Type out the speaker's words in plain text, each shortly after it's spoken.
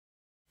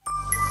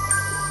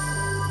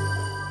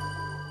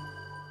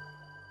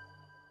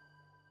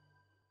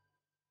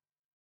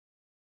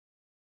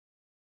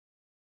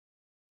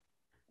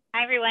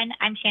Hi, everyone.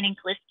 I'm Shannon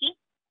Kalisky,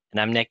 And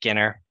I'm Nick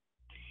Ginner.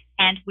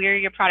 and we're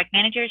your product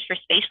managers for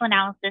spatial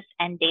analysis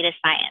and data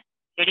science.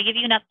 Here to give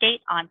you an update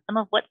on some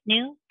of what's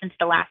new since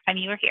the last time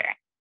you were here.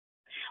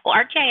 Well,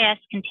 ArcGIS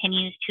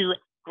continues to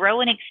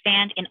grow and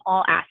expand in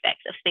all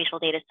aspects of spatial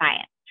data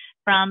science,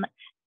 from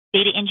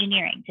data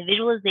engineering to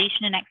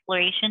visualization and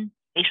exploration,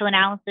 spatial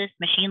analysis,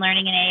 machine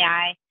learning and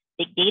AI,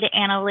 big data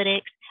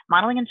analytics,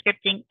 modeling and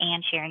scripting,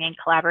 and sharing and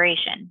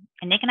collaboration.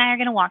 And Nick and I are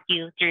going to walk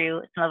you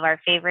through some of our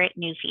favorite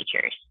new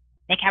features.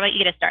 Nick, how about you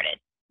get us started?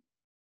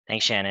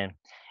 Thanks, Shannon.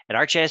 At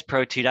ArcGIS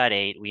Pro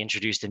 2.8, we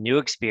introduced a new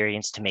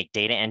experience to make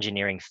data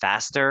engineering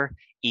faster,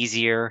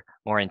 easier,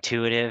 more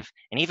intuitive,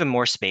 and even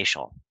more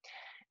spatial.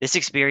 This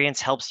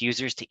experience helps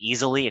users to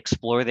easily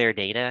explore their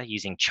data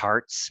using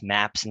charts,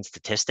 maps, and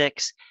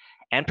statistics,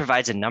 and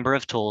provides a number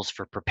of tools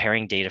for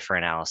preparing data for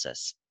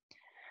analysis.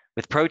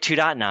 With Pro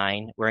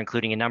 2.9, we're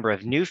including a number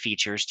of new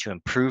features to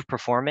improve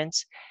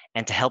performance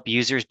and to help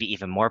users be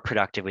even more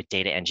productive with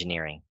data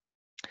engineering.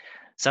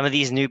 Some of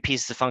these new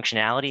pieces of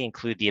functionality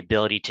include the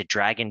ability to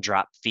drag and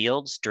drop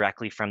fields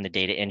directly from the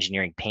data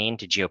engineering pane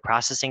to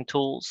geoprocessing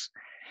tools,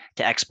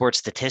 to export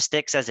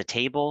statistics as a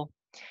table,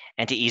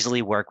 and to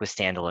easily work with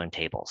standalone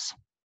tables.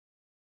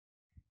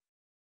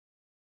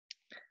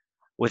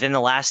 Within the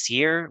last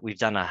year, we've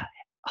done a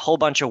whole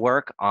bunch of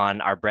work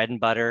on our bread and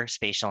butter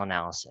spatial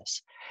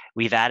analysis.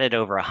 We've added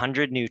over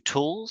 100 new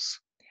tools.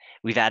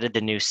 We've added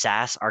the new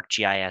SaaS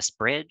ArcGIS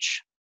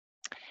Bridge,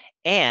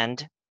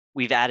 and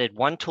we've added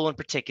one tool in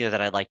particular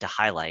that I'd like to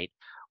highlight,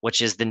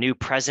 which is the new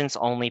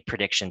presence-only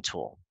prediction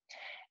tool.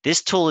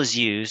 This tool is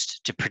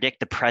used to predict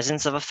the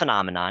presence of a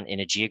phenomenon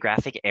in a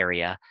geographic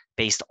area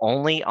based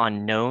only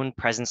on known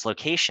presence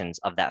locations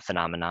of that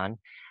phenomenon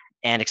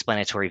and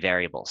explanatory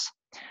variables.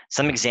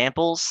 Some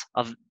examples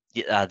of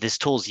this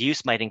tool's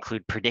use might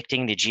include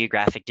predicting the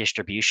geographic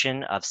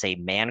distribution of, say,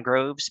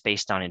 mangroves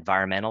based on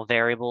environmental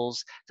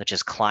variables such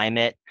as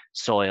climate,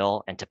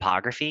 soil, and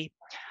topography,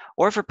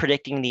 or for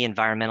predicting the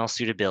environmental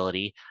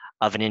suitability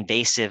of an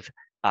invasive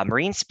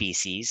marine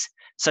species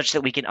such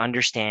that we can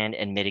understand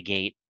and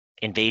mitigate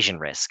invasion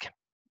risk.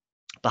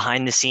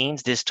 Behind the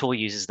scenes, this tool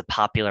uses the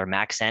popular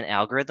Maxent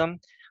algorithm,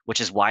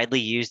 which is widely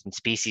used in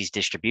species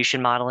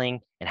distribution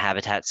modeling and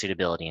habitat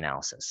suitability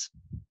analysis.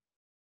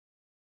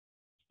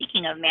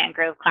 Speaking of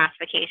mangrove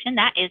classification,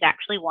 that is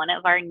actually one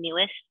of our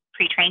newest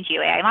pre-trained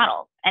GeoAI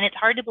models. And it's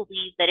hard to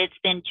believe that it's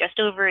been just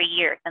over a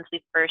year since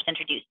we first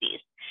introduced these.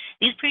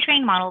 These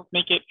pre-trained models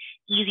make it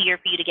easier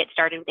for you to get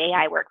started with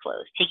AI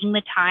workflows, taking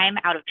the time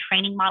out of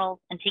training models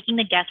and taking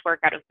the guesswork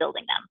out of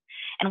building them.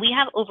 And we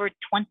have over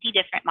 20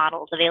 different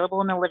models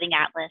available in the Living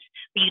Atlas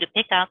for you to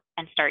pick up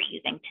and start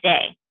using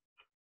today.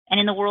 And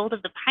in the world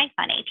of the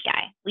Python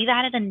API, we've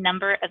added a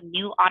number of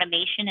new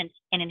automation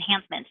and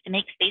enhancements to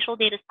make spatial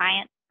data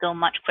science go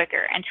much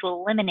quicker and to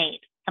eliminate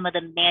some of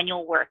the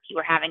manual work you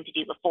were having to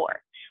do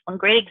before. One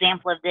great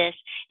example of this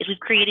is we've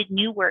created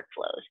new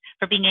workflows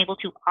for being able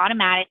to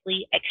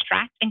automatically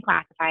extract and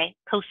classify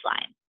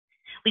coastlines.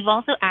 We've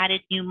also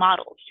added new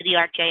models to the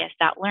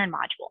ArcGIS.Learn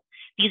module.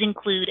 These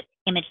include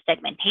image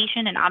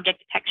segmentation and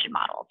object detection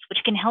models,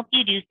 which can help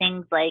you do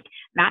things like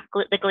map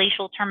the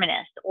glacial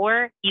terminus,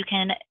 or you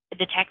can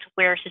detect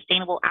where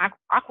sustainable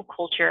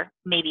aquaculture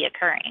may be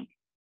occurring.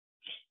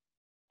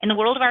 In the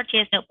world of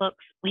ArcGIS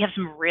Notebooks, we have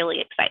some really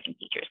exciting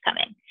features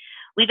coming.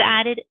 We've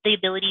added the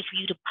ability for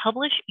you to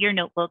publish your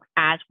notebooks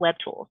as web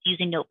tools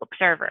using Notebook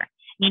Server,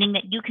 meaning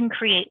that you can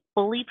create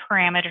fully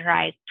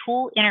parameterized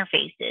tool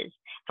interfaces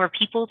for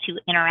people to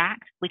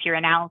interact with your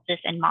analysis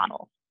and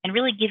models, and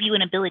really give you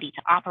an ability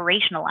to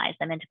operationalize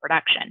them into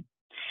production.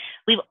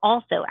 We've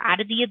also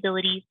added the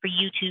ability for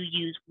you to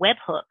use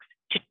webhooks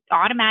to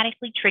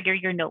automatically trigger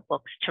your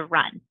notebooks to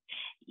run.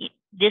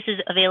 This is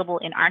available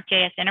in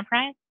ArcGIS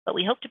Enterprise, but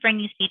we hope to bring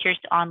these features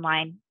to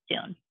online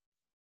soon.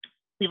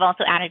 We've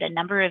also added a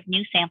number of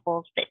new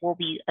samples that will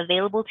be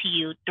available to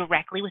you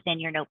directly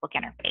within your notebook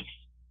interface.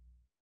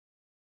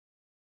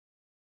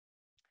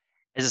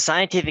 As a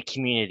scientific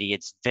community,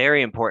 it's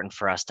very important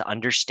for us to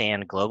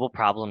understand global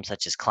problems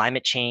such as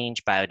climate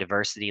change,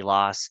 biodiversity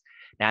loss,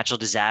 natural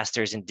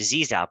disasters, and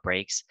disease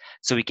outbreaks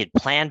so we could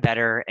plan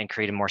better and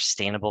create a more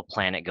sustainable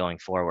planet going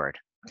forward.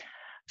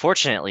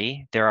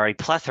 Fortunately, there are a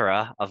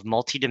plethora of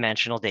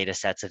multidimensional data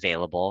sets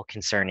available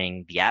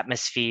concerning the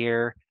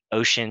atmosphere,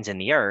 oceans,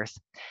 and the Earth,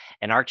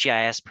 and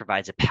ArcGIS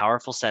provides a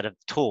powerful set of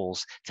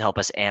tools to help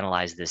us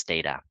analyze this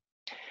data.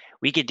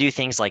 We could do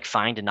things like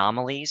find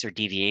anomalies or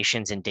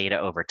deviations in data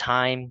over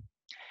time.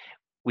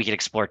 We could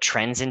explore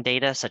trends in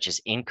data, such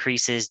as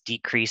increases,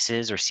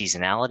 decreases, or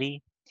seasonality.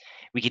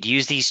 We could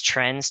use these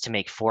trends to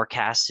make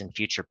forecasts and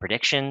future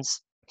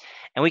predictions.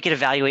 And we could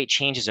evaluate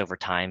changes over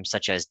time,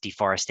 such as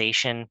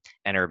deforestation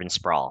and urban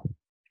sprawl.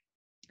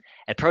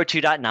 At Pro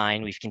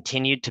 2.9, we've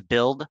continued to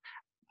build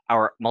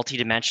our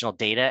multidimensional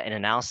data and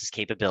analysis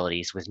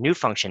capabilities with new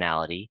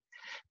functionality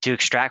to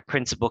extract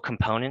principal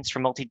components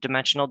from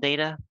multidimensional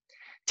data,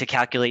 to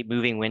calculate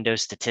moving window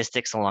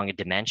statistics along a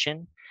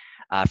dimension,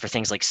 for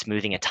things like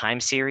smoothing a time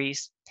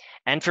series,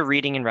 and for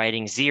reading and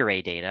writing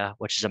Z-array data,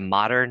 which is a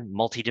modern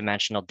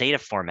multidimensional data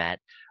format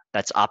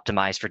that's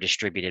optimized for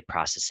distributed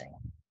processing.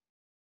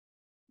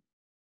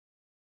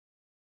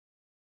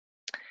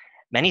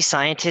 Many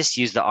scientists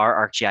use the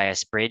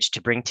ArcGIS Bridge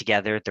to bring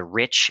together the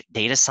rich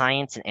data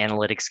science and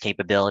analytics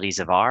capabilities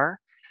of R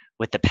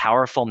with the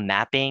powerful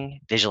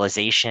mapping,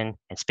 visualization,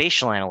 and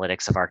spatial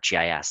analytics of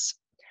ArcGIS.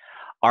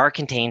 R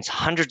contains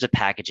hundreds of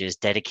packages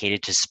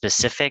dedicated to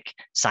specific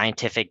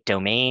scientific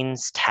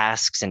domains,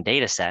 tasks, and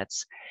data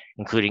sets,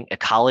 including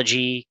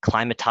ecology,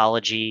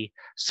 climatology,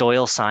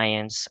 soil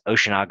science,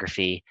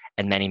 oceanography,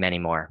 and many, many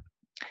more.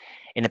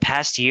 In the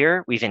past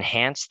year, we've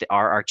enhanced the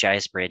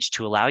ArcGIS Bridge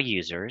to allow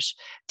users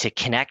to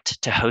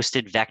connect to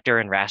hosted vector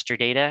and raster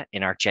data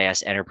in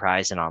ArcGIS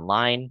Enterprise and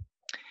online,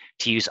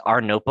 to use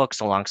R notebooks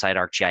alongside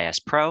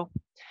ArcGIS Pro,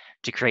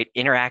 to create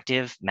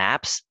interactive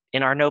maps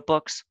in R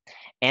notebooks,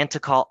 and to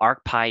call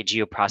ArcPy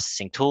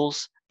geoprocessing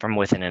tools from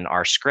within an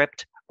R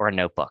script or a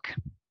notebook.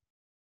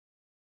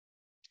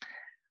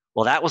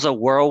 Well, that was a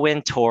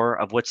whirlwind tour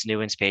of what's new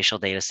in spatial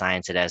data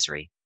science at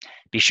Esri.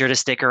 Be sure to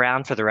stick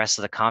around for the rest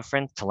of the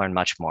conference to learn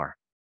much more.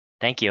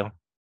 Thank you.